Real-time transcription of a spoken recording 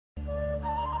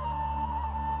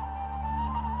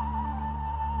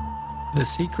The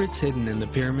Secrets Hidden in the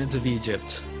Pyramids of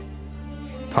Egypt.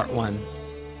 Part 1.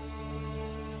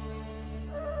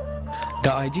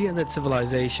 The idea that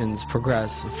civilizations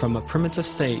progress from a primitive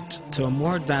state to a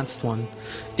more advanced one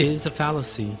is a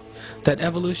fallacy that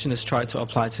evolutionists try to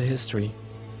apply to history.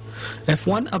 If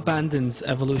one abandons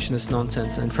evolutionist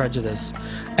nonsense and prejudice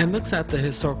and looks at the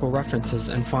historical references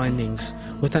and findings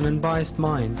with an unbiased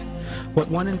mind, what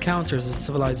one encounters is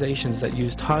civilizations that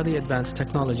used highly advanced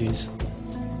technologies.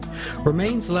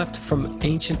 Remains left from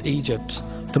ancient Egypt,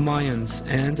 the Mayans,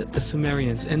 and the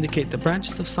Sumerians indicate the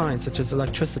branches of science such as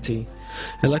electricity,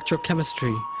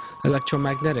 electrochemistry,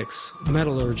 electromagnetics,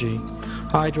 metallurgy,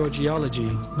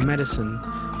 hydrogeology, medicine,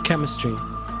 chemistry,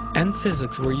 and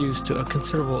physics were used to a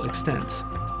considerable extent.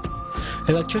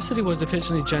 Electricity was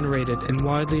efficiently generated and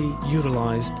widely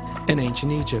utilized in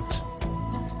ancient Egypt.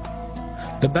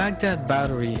 The Baghdad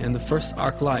battery and the first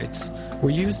arc lights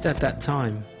were used at that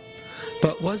time.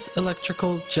 But was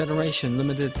electrical generation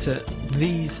limited to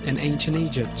these in ancient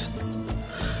Egypt?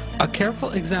 A careful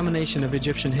examination of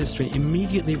Egyptian history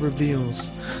immediately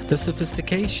reveals the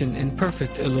sophistication in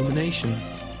perfect illumination.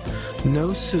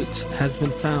 No soot has been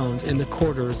found in the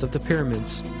corridors of the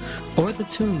pyramids or the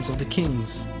tombs of the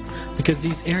kings, because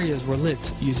these areas were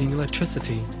lit using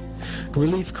electricity.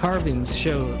 Relief carvings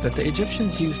show that the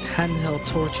Egyptians used handheld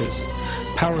torches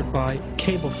powered by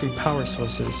cable-free power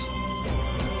sources.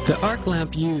 The arc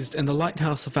lamp used in the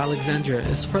lighthouse of Alexandria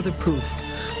is further proof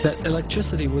that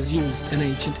electricity was used in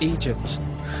ancient Egypt.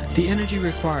 The energy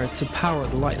required to power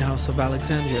the lighthouse of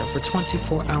Alexandria for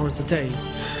 24 hours a day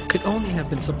could only have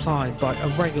been supplied by a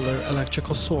regular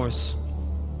electrical source.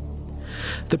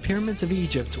 The pyramids of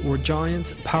Egypt were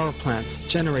giant power plants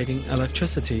generating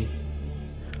electricity.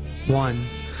 1.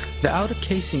 The outer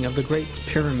casing of the Great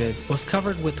Pyramid was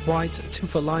covered with white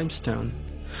tufa limestone,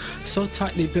 so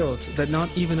tightly built that not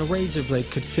even a razor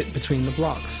blade could fit between the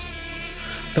blocks.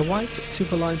 The white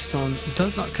tufa limestone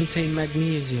does not contain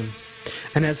magnesium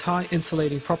and has high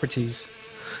insulating properties.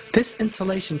 This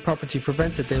insulation property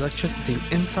prevented the electricity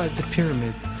inside the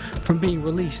pyramid from being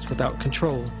released without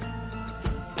control.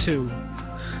 2.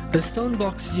 The stone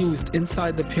blocks used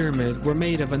inside the pyramid were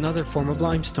made of another form of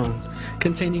limestone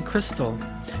containing crystal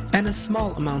and a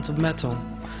small amount of metal,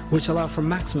 which allow for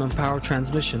maximum power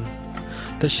transmission.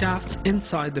 The shafts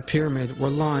inside the pyramid were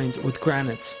lined with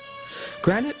granite.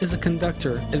 Granite is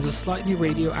a slightly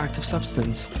radioactive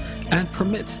substance and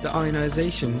permits the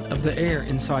ionization of the air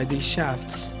inside these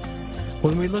shafts.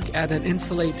 When we look at an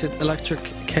insulated electric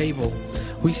cable,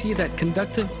 we see that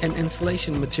conductive and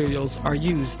insulation materials are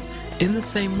used in the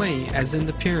same way as in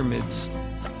the pyramids.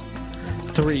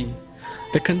 3.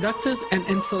 The conductive and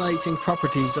insulating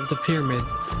properties of the pyramid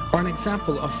are an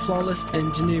example of flawless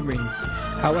engineering.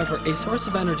 However, a source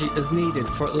of energy is needed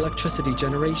for electricity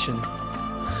generation.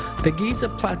 The Giza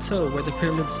Plateau where the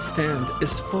pyramids stand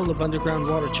is full of underground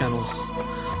water channels.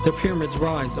 The pyramids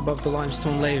rise above the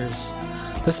limestone layers,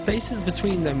 the spaces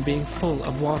between them being full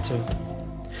of water.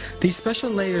 These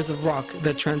special layers of rock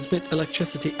that transmit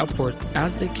electricity upward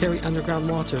as they carry underground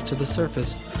water to the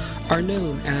surface are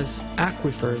known as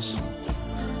aquifers.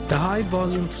 The high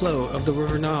volume flow of the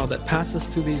River Nile that passes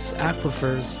through these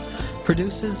aquifers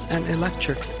produces an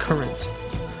electric current.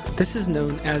 This is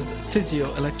known as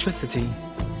physioelectricity.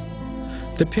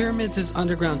 The pyramids'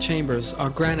 underground chambers are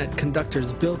granite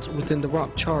conductors built within the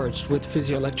rock charged with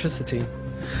physioelectricity.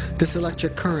 This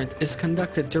electric current is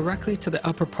conducted directly to the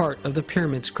upper part of the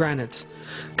pyramid's granite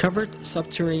covered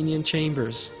subterranean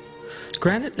chambers.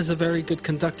 Granite is a very good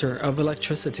conductor of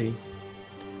electricity.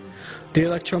 The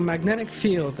electromagnetic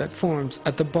field that forms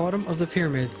at the bottom of the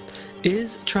pyramid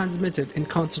is transmitted in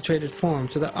concentrated form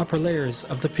to the upper layers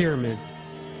of the pyramid.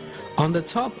 On the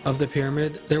top of the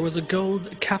pyramid there was a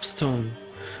gold capstone,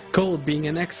 gold being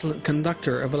an excellent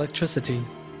conductor of electricity.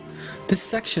 This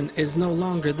section is no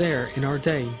longer there in our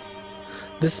day.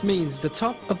 This means the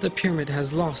top of the pyramid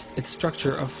has lost its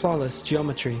structure of flawless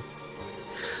geometry.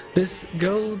 This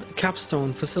gold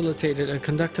capstone facilitated a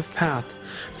conductive path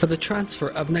for the transfer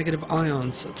of negative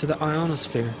ions to the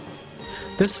ionosphere.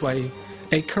 This way,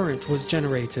 a current was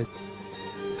generated.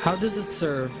 How does it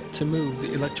serve to move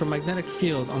the electromagnetic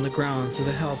field on the ground through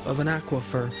the help of an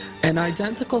aquifer? An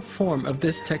identical form of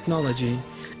this technology,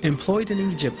 employed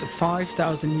in Egypt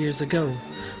 5,000 years ago,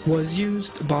 was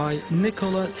used by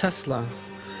Nikola Tesla,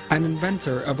 an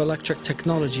inventor of electric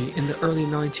technology in the early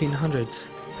 1900s.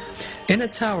 In a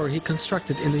tower he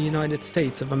constructed in the United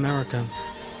States of America.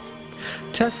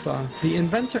 Tesla, the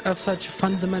inventor of such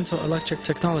fundamental electric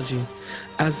technology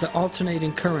as the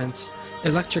alternating current,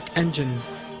 electric engine,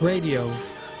 radio,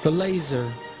 the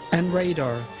laser, and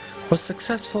radar, was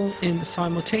successful in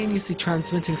simultaneously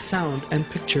transmitting sound and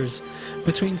pictures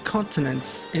between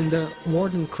continents in the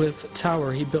Wardenclyffe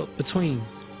Tower he built between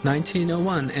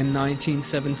 1901 and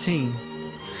 1917.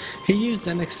 He used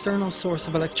an external source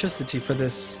of electricity for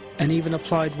this, and even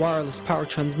applied wireless power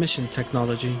transmission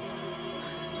technology.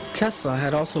 Tesla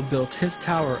had also built his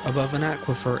tower above an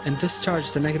aquifer and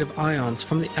discharged the negative ions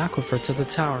from the aquifer to the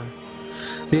tower.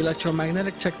 The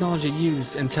electromagnetic technology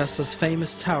used in Tesla's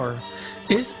famous tower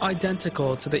is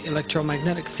identical to the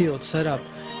electromagnetic field set up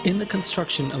in the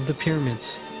construction of the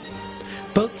pyramids.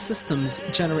 Both systems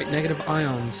generate negative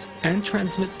ions and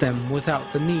transmit them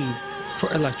without the need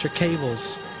for electric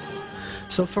cables.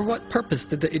 So for what purpose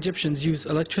did the Egyptians use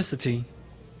electricity?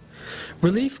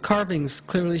 Relief carvings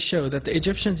clearly show that the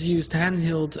Egyptians used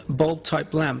handheld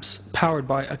bulb-type lamps powered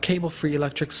by a cable-free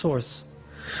electric source.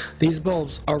 These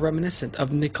bulbs are reminiscent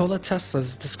of Nikola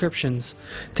Tesla's descriptions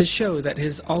to show that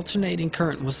his alternating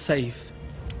current was safe.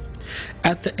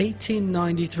 At the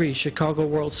 1893 Chicago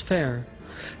World's Fair,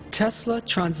 Tesla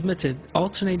transmitted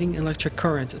alternating electric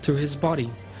current through his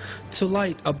body to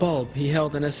light a bulb he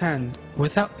held in his hand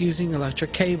without using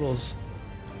electric cables.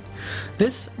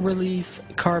 This relief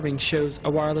carving shows a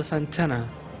wireless antenna.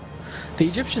 The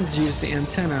Egyptians used the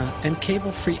antenna and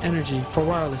cable-free energy for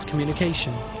wireless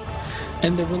communication.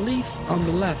 And the relief on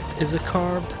the left is a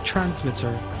carved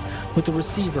transmitter with the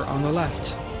receiver on the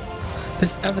left.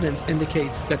 This evidence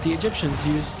indicates that the Egyptians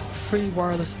used free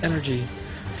wireless energy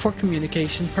for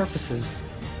communication purposes.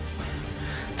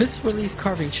 This relief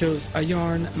carving shows a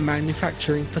yarn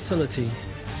manufacturing facility.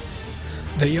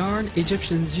 The yarn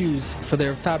Egyptians used for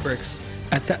their fabrics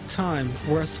at that time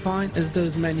were as fine as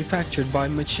those manufactured by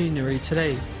machinery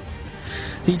today.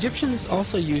 The Egyptians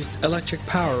also used electric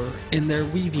power in their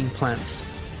weaving plants.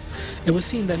 It was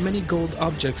seen that many gold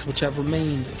objects which have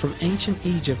remained from ancient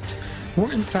Egypt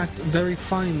were in fact very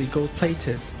finely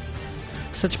gold-plated.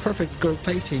 Such perfect gold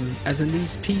plating as in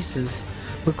these pieces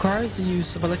requires the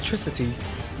use of electricity.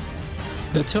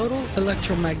 The total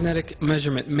electromagnetic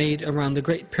measurement made around the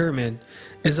Great Pyramid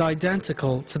is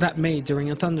identical to that made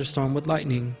during a thunderstorm with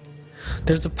lightning.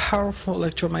 There's a powerful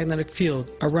electromagnetic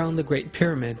field around the Great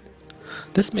Pyramid.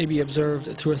 This may be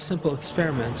observed through a simple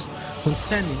experiment when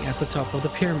standing at the top of the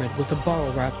pyramid with a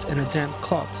bottle wrapped in a damp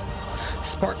cloth.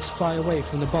 Sparks fly away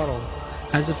from the bottle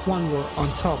as if one were on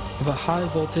top of a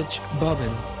high-voltage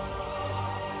bobbin.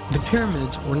 The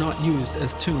pyramids were not used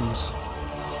as tombs.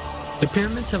 The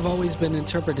pyramids have always been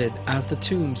interpreted as the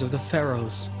tombs of the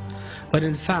pharaohs, but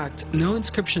in fact no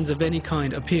inscriptions of any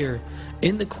kind appear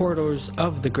in the corridors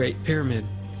of the Great Pyramid.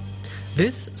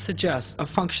 This suggests a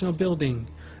functional building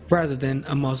rather than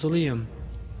a mausoleum.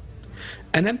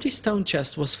 An empty stone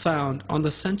chest was found on the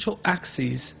central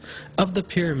axis of the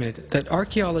pyramid that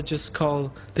archaeologists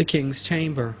call the King's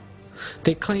Chamber.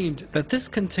 They claimed that this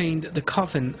contained the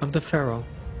coffin of the pharaoh,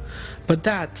 but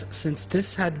that since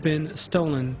this had been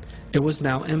stolen, it was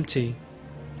now empty.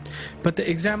 But the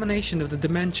examination of the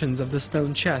dimensions of the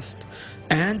stone chest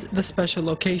and the special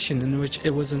location in which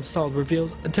it was installed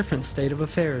reveals a different state of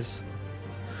affairs.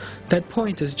 That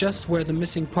point is just where the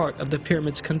missing part of the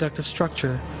pyramid's conductive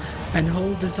structure and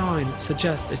whole design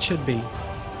suggests it should be.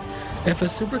 If a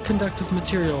superconductive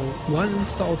material was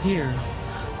installed here,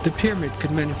 the pyramid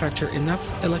could manufacture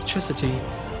enough electricity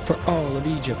for all of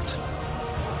Egypt.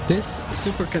 This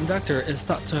superconductor is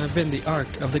thought to have been the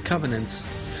Ark of the Covenant,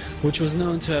 which was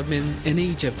known to have been in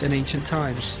Egypt in ancient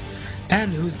times,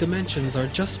 and whose dimensions are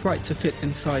just right to fit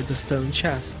inside the stone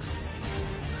chest.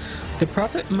 The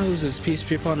prophet Moses, peace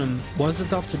be upon him, was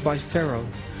adopted by Pharaoh,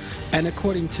 and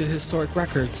according to historic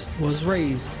records, was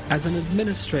raised as an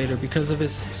administrator because of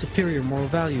his superior moral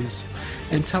values,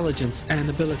 intelligence, and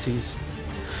abilities.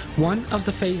 One of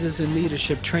the phases in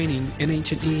leadership training in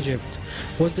ancient Egypt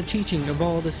was the teaching of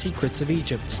all the secrets of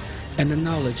Egypt and the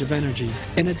knowledge of energy.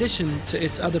 In addition to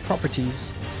its other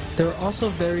properties, there are also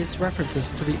various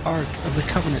references to the Ark of the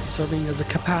Covenant serving as a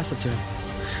capacitor,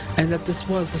 and that this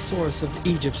was the source of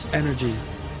Egypt's energy.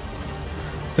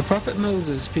 The prophet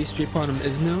Moses, peace be upon him,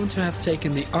 is known to have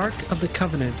taken the Ark of the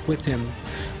Covenant with him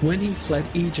when he fled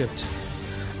Egypt.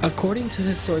 According to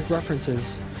historic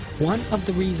references, one of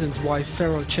the reasons why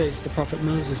Pharaoh chased the prophet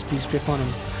Moses, peace be upon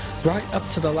him, right up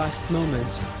to the last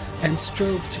moment and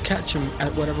strove to catch him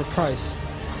at whatever price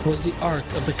was the Ark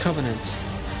of the Covenant,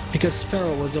 because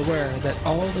Pharaoh was aware that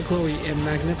all the glory and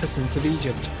magnificence of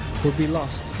Egypt would be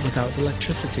lost without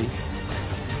electricity.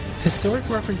 Historic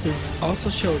references also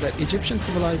show that Egyptian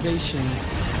civilization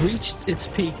reached its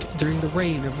peak during the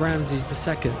reign of Ramses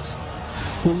II,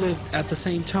 who lived at the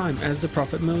same time as the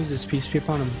prophet Moses, peace be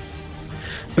upon him.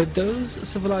 But those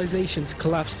civilizations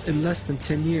collapsed in less than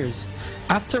 10 years,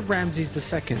 after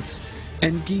Ramses II,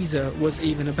 and Giza was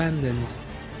even abandoned.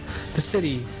 The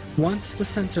city, once the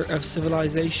center of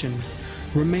civilization,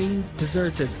 remained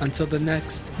deserted until the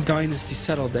next dynasty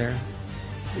settled there.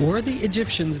 Were the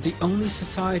Egyptians the only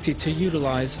society to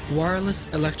utilize wireless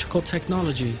electrical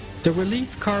technology? The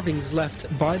relief carvings left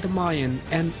by the Mayan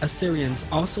and Assyrians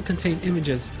also contain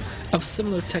images of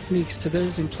similar techniques to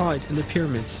those implied in the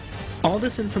pyramids. All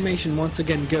this information once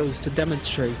again goes to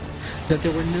demonstrate that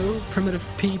there were no primitive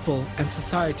people and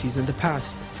societies in the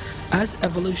past, as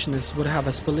evolutionists would have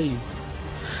us believe.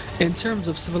 In terms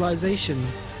of civilization,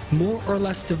 more or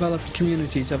less developed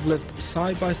communities have lived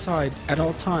side by side at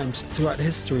all times throughout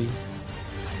history.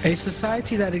 A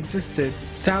society that existed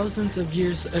thousands of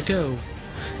years ago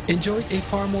enjoyed a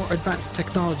far more advanced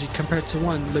technology compared to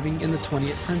one living in the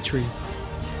 20th century.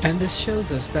 And this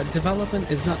shows us that development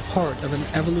is not part of an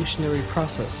evolutionary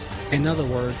process. In other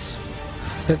words,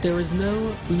 that there is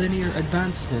no linear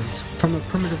advancement from a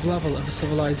primitive level of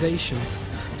civilization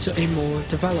to a more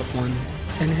developed one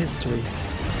in history.